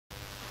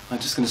I'm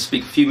just going to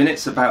speak a few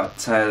minutes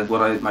about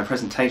my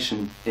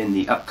presentation in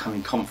the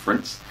upcoming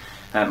conference.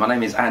 My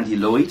name is Andy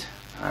Lloyd,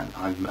 and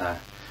I'm a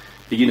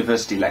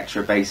university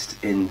lecturer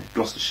based in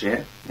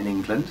Gloucestershire in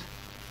England.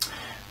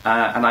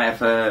 And I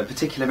have a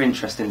particular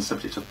interest in the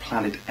subject of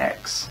Planet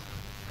X.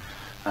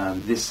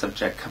 This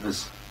subject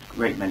covers a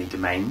great many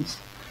domains,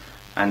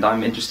 and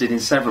I'm interested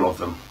in several of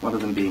them, one of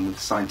them being the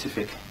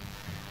scientific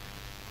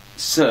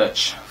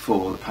search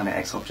for the Planet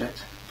X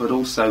object, but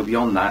also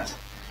beyond that,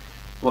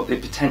 what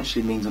it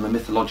potentially means on a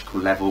mythological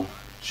level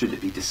should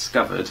it be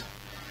discovered,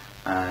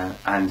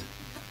 and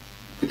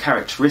the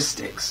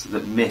characteristics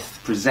that myth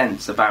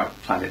presents about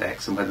Planet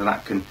X and whether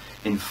that can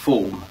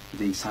inform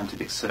the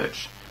scientific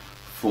search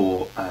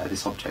for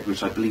this object,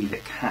 which I believe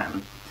it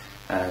can.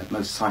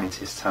 Most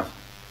scientists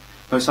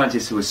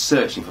who are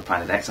searching for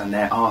Planet X, and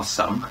there are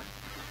some,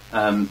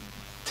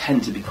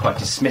 tend to be quite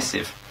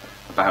dismissive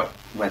about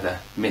whether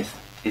myth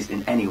is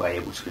in any way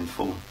able to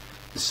inform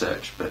the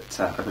search, but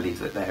I believe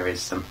that there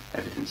is some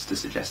evidence to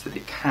suggest that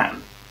it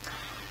can.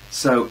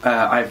 So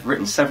I've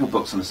written several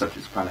books on the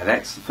subject of Planet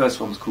X. The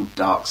first one was called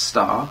Dark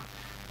Star,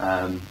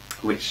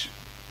 which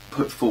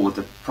put forward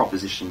the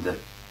proposition that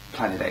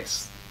Planet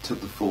X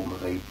took the form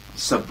of a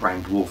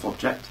sub-brown dwarf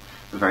object,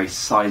 a very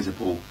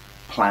sizable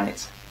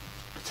planet,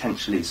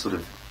 potentially sort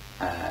of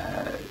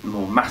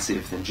more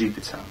massive than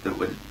Jupiter, that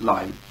would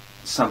lie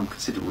some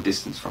considerable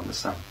distance from the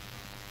Sun.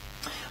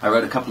 I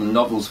wrote a couple of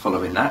novels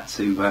following that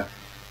to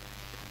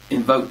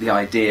invoke the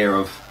idea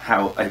of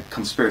how a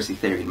conspiracy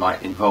theory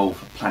might involve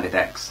Planet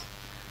X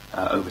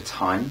over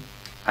time,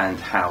 and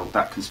how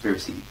that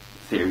conspiracy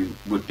theory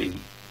would be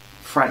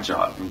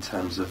fragile in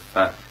terms of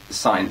the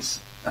science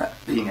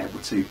being able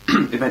to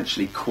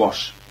eventually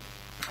quash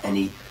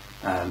any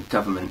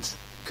government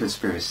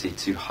conspiracy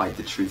to hide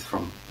the truth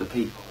from the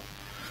people.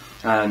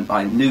 And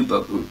my new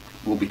book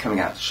will be coming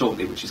out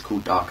shortly, which is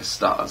called Darker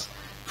Stars,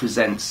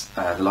 presents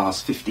the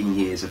last 15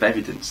 years of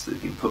evidence that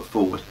have been put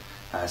forward,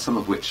 some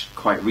of which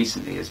quite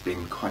recently has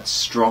been quite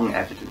strong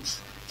evidence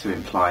to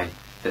imply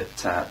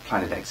that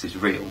Planet X is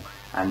real,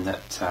 and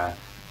that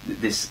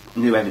this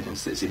new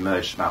evidence that's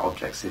emerged about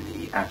objects in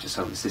the outer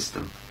solar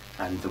system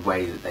and the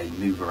way that they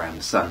move around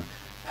the Sun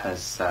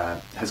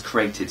has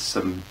created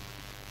some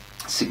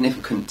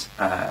significant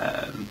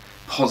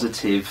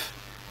positive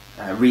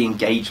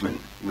re-engagement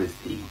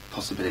with the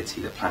possibility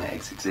that Planet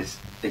X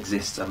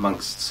exists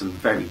amongst some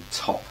very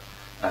top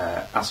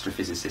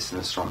astrophysicists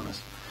and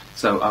astronomers.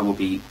 So I will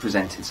be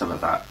presenting some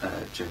of that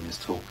during this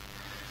talk.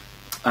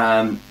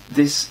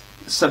 This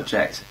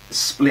subject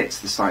splits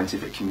the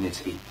scientific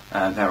community.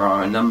 There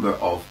are a number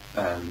of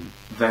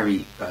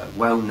very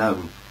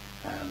well-known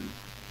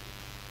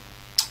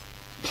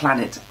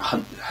planet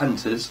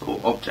hunters or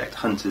object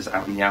hunters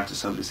out in the outer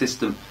solar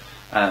system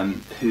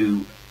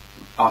who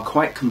are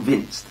quite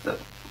convinced that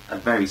a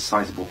very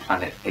sizable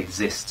planet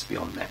exists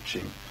beyond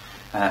Neptune.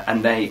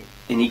 And they,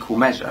 in equal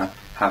measure,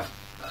 have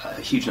a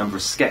huge number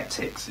of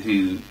skeptics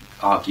who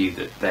argue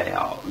that they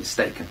are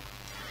mistaken,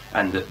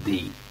 and that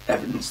the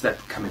evidence they're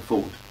coming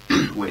forward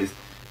with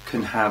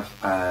can have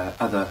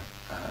other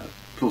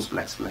plausible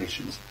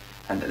explanations,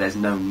 and that there's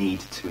no need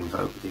to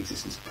invoke the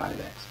existence of Planet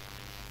X.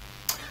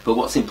 But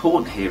what's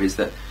important here is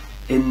that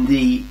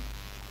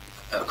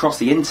across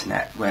the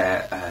internet,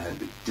 where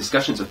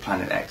discussions of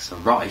Planet X are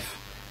rife,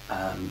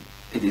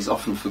 it is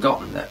often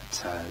forgotten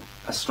that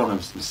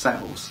astronomers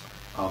themselves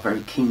are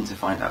very keen to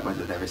find out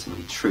whether there is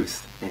any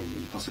truth in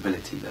the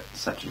possibility that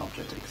such an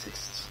object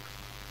exists.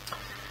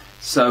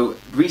 So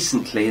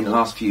recently, in the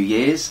last few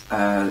years,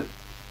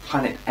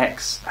 Planet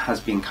X has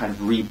been kind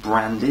of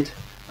rebranded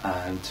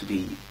to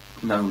be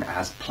known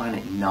as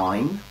Planet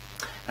 9,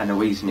 and the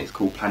reason it's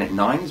called Planet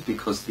 9 is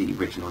because the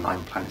original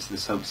 9 planets in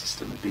the solar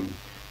system have been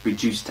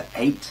reduced to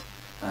 8,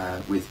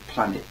 with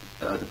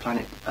the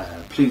planet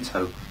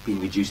Pluto being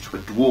reduced to a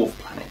dwarf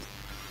planet.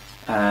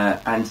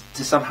 And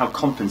to somehow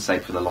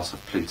compensate for the loss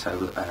of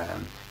Pluto,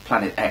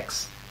 Planet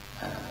X,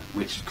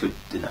 which could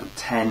denote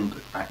 10,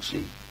 but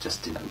actually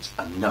just denotes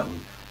unknown,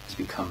 has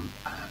become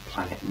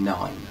Planet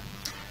 9.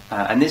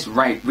 And this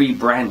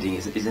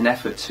rebranding is an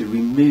effort to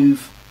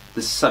remove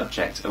the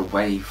subject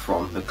away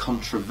from the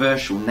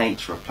controversial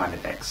nature of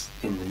Planet X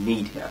in the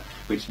media,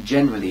 which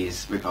generally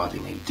is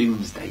regarding a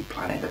doomsday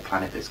planet, a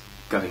planet that's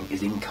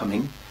is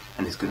incoming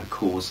and is going to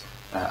cause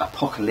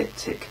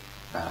apocalyptic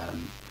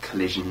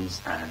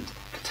collisions and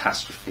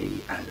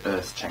catastrophe and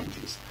earth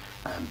changes,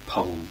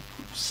 pole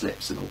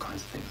slips and all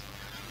kinds of things.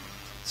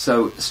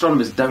 So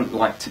astronomers don't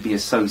like to be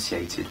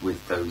associated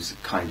with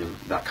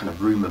that kind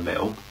of rumour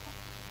mill,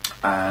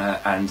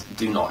 and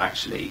do not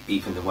actually,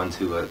 even the ones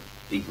who are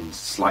even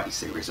slightly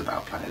serious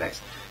about Planet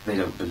X, they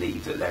don't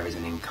believe that there is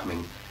an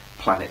incoming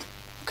planet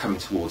coming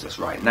towards us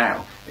right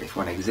now. If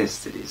one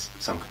exists, it is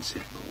some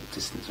considerable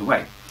distance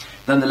away.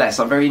 Nonetheless,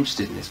 I'm very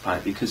interested in this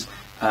planet because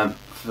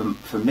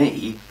for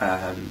me,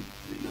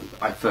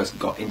 I first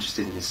got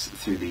interested in this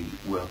through the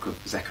work of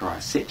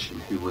Zecharia Sitchin,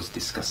 who was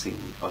discussing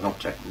an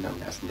object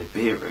known as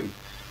Nibiru,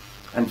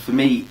 And for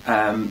me,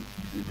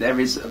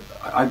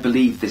 I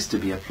believe this to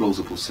be a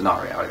plausible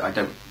scenario. I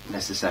don't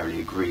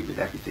necessarily agree with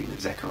everything that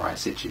Zecharia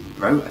Sitchin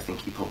wrote. I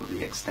think he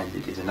probably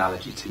extended his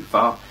analogy too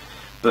far.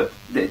 But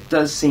it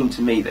does seem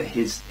to me that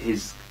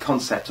his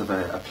concept of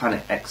a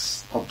Planet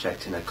X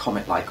object in a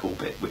comet-like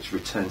orbit, which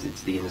returns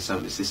into the inner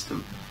solar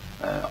system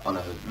on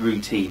a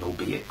routine,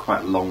 albeit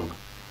quite long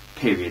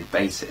period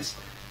basis,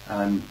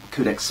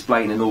 could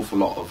explain an awful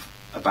lot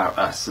about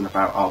us and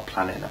about our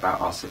planet and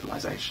about our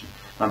civilization.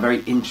 And I'm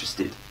very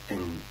interested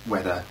in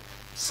whether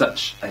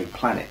such a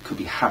planet could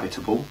be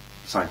habitable,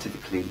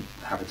 scientifically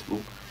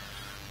habitable,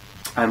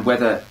 and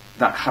whether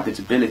that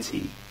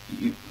habitability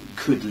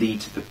could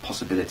lead to the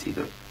possibility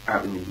that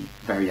out in the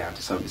very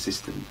outer solar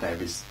system there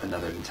is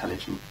another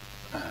intelligent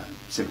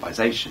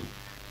civilization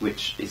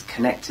which is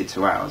connected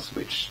to ours,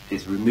 which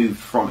is removed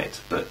from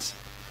it, but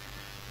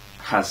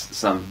has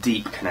some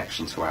deep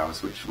connection to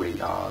ours which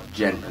we are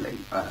generally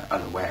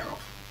unaware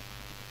of.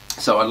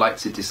 So I'd like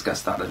to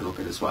discuss that a little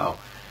bit as well,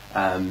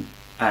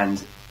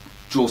 and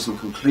draw some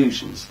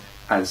conclusions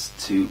as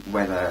to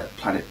whether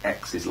Planet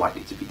X is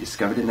likely to be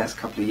discovered in the next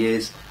couple of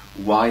years,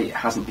 why it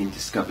hasn't been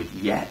discovered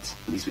yet,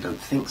 at least we don't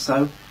think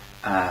so,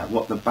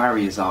 what the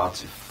barriers are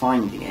to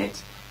finding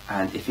it,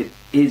 and if it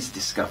is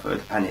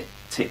discovered and it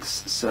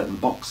ticks certain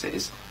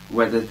boxes,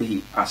 whether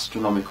the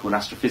astronomical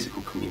and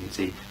astrophysical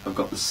community have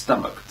got the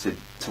stomach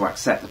to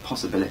accept the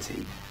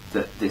possibility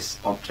that this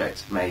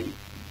object may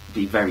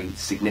be very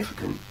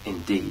significant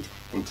indeed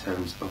in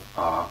terms of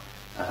our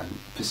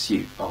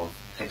pursuit of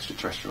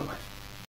extraterrestrial life.